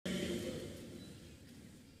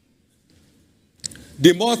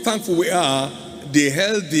The more thankful we are, the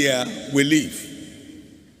healthier we live.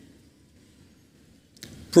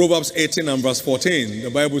 Proverbs 18 and verse 14, the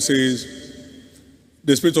Bible says,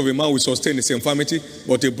 the spirit of a man will sustain his infirmity,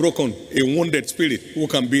 but a broken, a wounded spirit, who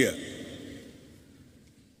can bear?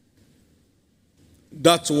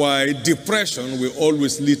 That's why depression will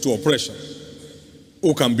always lead to oppression.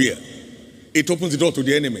 Who can bear? It opens the door to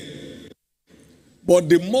the enemy. But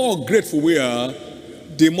the more grateful we are,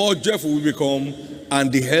 the more joyful we become, and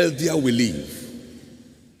the healthier we live.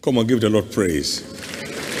 Come on, give the Lord praise.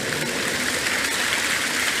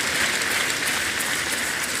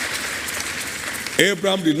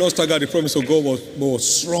 Abraham did not stagger the promise of God,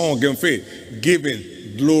 was strong in faith,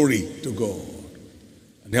 giving glory to God.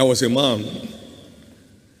 And there was a man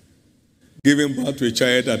giving birth to a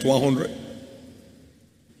child at 100,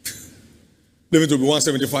 living to be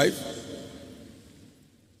 175.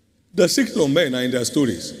 The secret of men are in their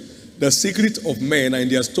stories. The secret of men are in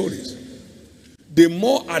their stories. The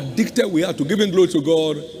more addicted we are to giving glory to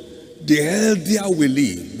God, the healthier we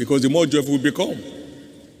live, because the more joyful we become.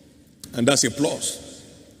 And that's a plus.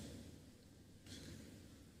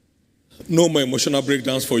 No more emotional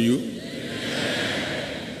breakdowns for you.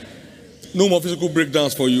 No more physical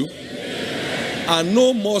breakdowns for you. And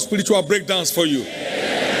no more spiritual breakdowns for you.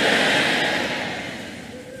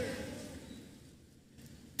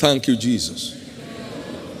 Thank you, Jesus.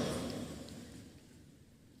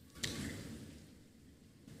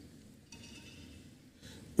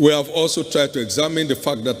 We have also tried to examine the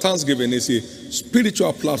fact that Thanksgiving is a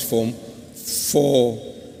spiritual platform for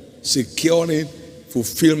securing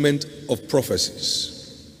fulfillment of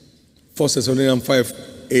prophecies. 1 Thessalonians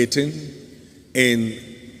 5:18, in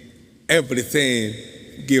everything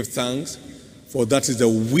give thanks, for that is the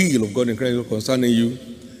will of God in Christ concerning you.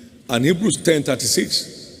 And Hebrews 10:36,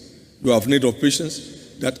 you have need of patience,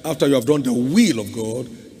 that after you have done the will of God,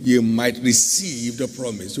 you might receive the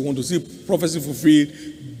promise. You want to see prophecy fulfilled?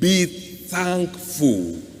 Be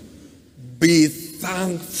thankful. Be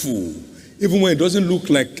thankful. Even when it doesn't look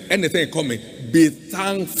like anything coming, be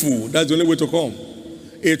thankful. That's the only way to come.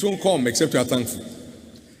 It won't come except you are thankful.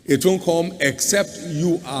 It won't come except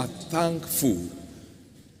you are thankful.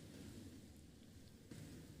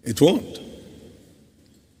 It won't.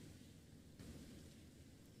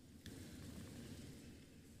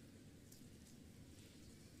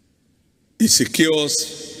 It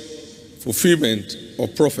secures fulfillment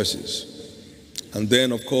of prophecies. And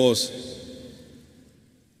then, of course,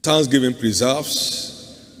 Thanksgiving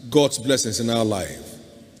preserves God's blessings in our life.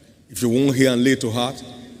 If you won't hear and lay to heart,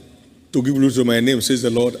 to give glory to my name, says the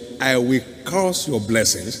Lord, I will curse your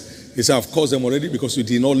blessings. He said, I've cursed them already because you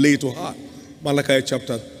did not lay to heart. Malachi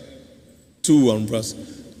chapter 2 and verse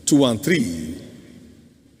 2 and 3.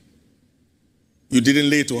 You didn't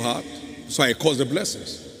lay to heart, so I cursed the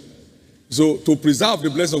blessings. So to preserve the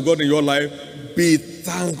blessing of God in your life, be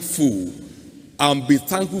thankful. And be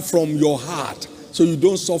thankful from your heart, so you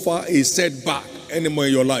don't suffer a setback anymore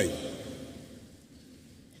in your life.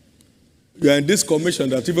 You are in this commission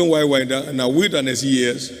that even while we're in our wilderness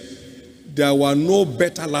years, there were no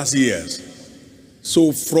better last years.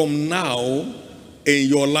 So from now in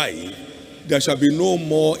your life, there shall be no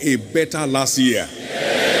more a better last year.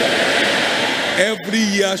 Every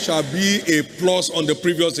year shall be a plus on the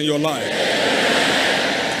previous in your life.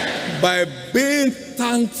 By being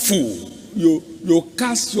thankful, you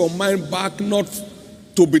cast your mind back not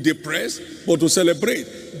to be depressed, but to celebrate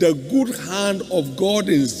the good hand of God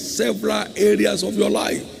in several areas of your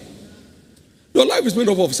life. Your life is made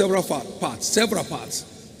up of several parts.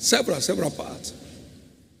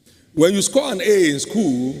 When you score an A in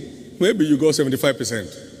school, maybe you got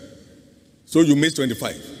 75%. So you missed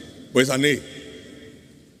 25, but it's an A.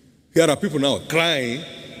 Here are people now crying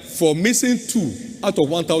for missing 2 out of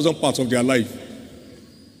 1,000 parts of their life.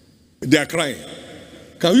 They are crying.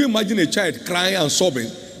 Can you imagine a child crying and sobbing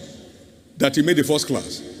that he made the first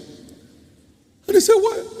class? And they say,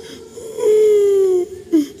 why? Oh,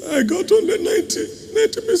 I got only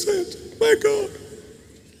 90%. My God.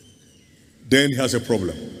 Then he has a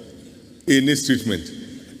problem. He needs treatment.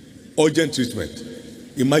 Urgent treatment.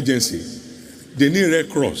 Emergency. They need Red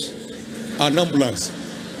Cross, an ambulance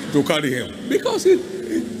to carry him. Because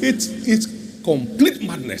it's complete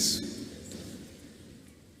madness.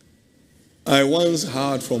 I once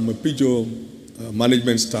heard from a Peugeot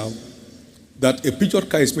management staff that a Peugeot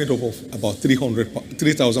car is made up of about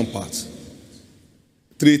 3,000 parts.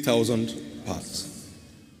 3,000 parts.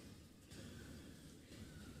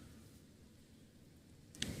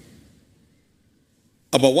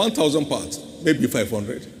 About 1,000 parts, maybe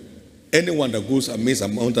 500. Anyone that goes and makes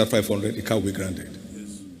amount at 500, the car will be granted.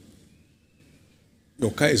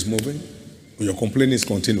 Your car is moving, or your complaint is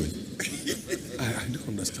continuing. I don't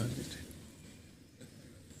understand it.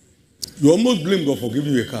 You almost blame God for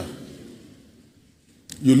giving you a car.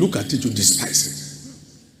 You look at it, you despise it.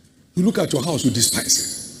 You look at your house, you despise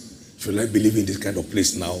it. Should I believe in this kind of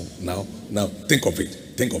place now? Think of it.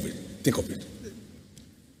 Think of it. Think of it.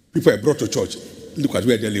 People I brought to church, look at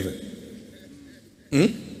where they're living.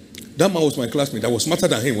 That man was my classmate. I was smarter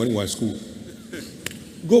than him when we were in school.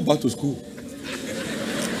 Go back to school.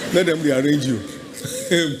 Let them rearrange you.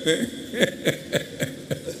 Amen.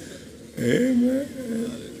 Amen.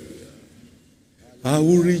 I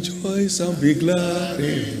will rejoice and be glad.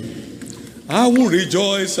 I will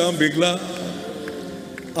rejoice and be glad.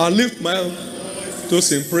 I lift my hands to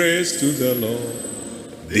sing praise to the Lord.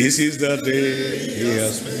 This is the day He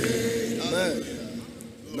has made. Amen.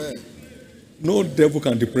 Amen. No devil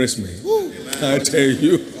can depress me. I tell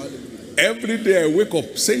you. Every day I wake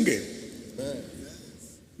up singing,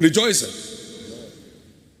 rejoicing.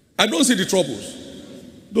 I don't see the troubles.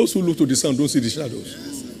 Those who look to the sun don't see the shadows.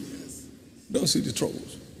 Don't see the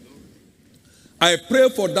troubles. I pray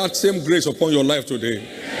for that same grace upon your life today.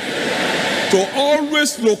 To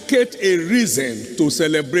always locate a reason to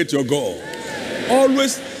celebrate your God.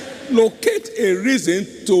 Always locate a reason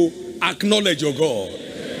to acknowledge your God.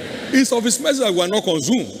 It's of His mercy that we are not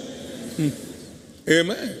consumed.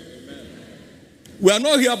 Amen. We are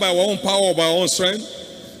not here by our own power or by our own strength.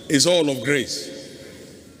 It's all of grace.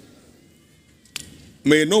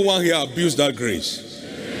 May no one here abuse that grace.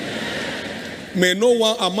 May no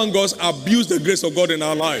one among us abuse the grace of God in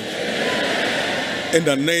our life. In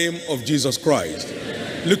the name of Jesus Christ.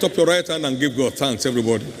 Lift up your right hand and give God thanks,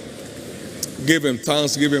 everybody. Give Him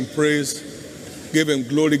thanks, give Him praise, give Him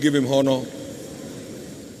glory, give Him honor.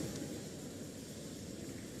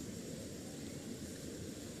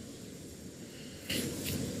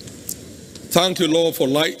 Thank you, Lord, for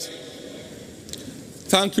light.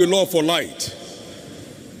 Thank you, Lord, for light.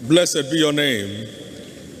 Blessed be your name.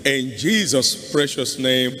 In Jesus' precious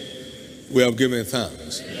name, we have given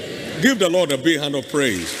thanks. Give the Lord a big hand of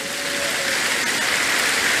praise.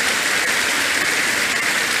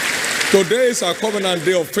 Today is our covenant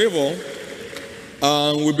day of favor,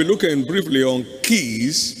 and we'll be looking briefly on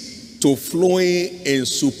keys to flowing in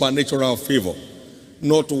supernatural favor.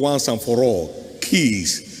 Not once and for all.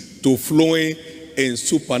 Keys to flowing in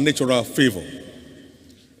supernatural favor.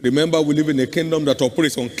 Remember, we live in a kingdom that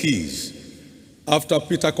operates on keys. After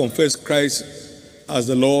Peter confessed Christ as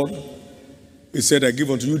the Lord, he said, I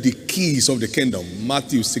give unto you the keys of the kingdom.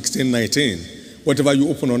 Matthew 16:19. Whatever you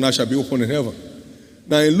open on earth shall be opened in heaven.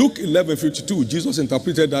 Now in Luke 11:52, Jesus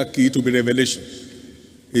interpreted that key to be revelation.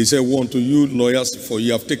 He said, woe unto you, lawyers, for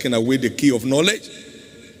you have taken away the key of knowledge.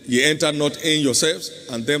 Ye enter not in yourselves,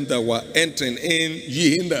 and them that were entering in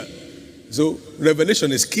ye hinder. So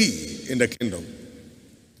revelation is key in the kingdom.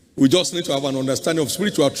 We just need to have an understanding of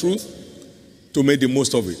spiritual truth to make the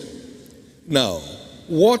most of it. Now,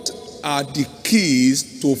 what are the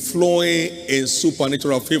keys to flowing in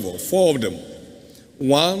supernatural favor? 4 of them.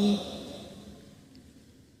 1,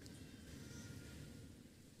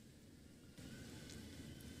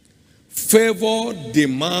 favor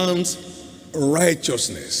demands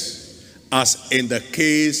righteousness, as in the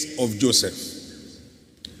case of Joseph.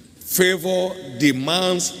 Favor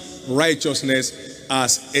demands righteousness,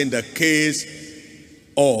 as in the case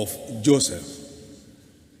of Joseph.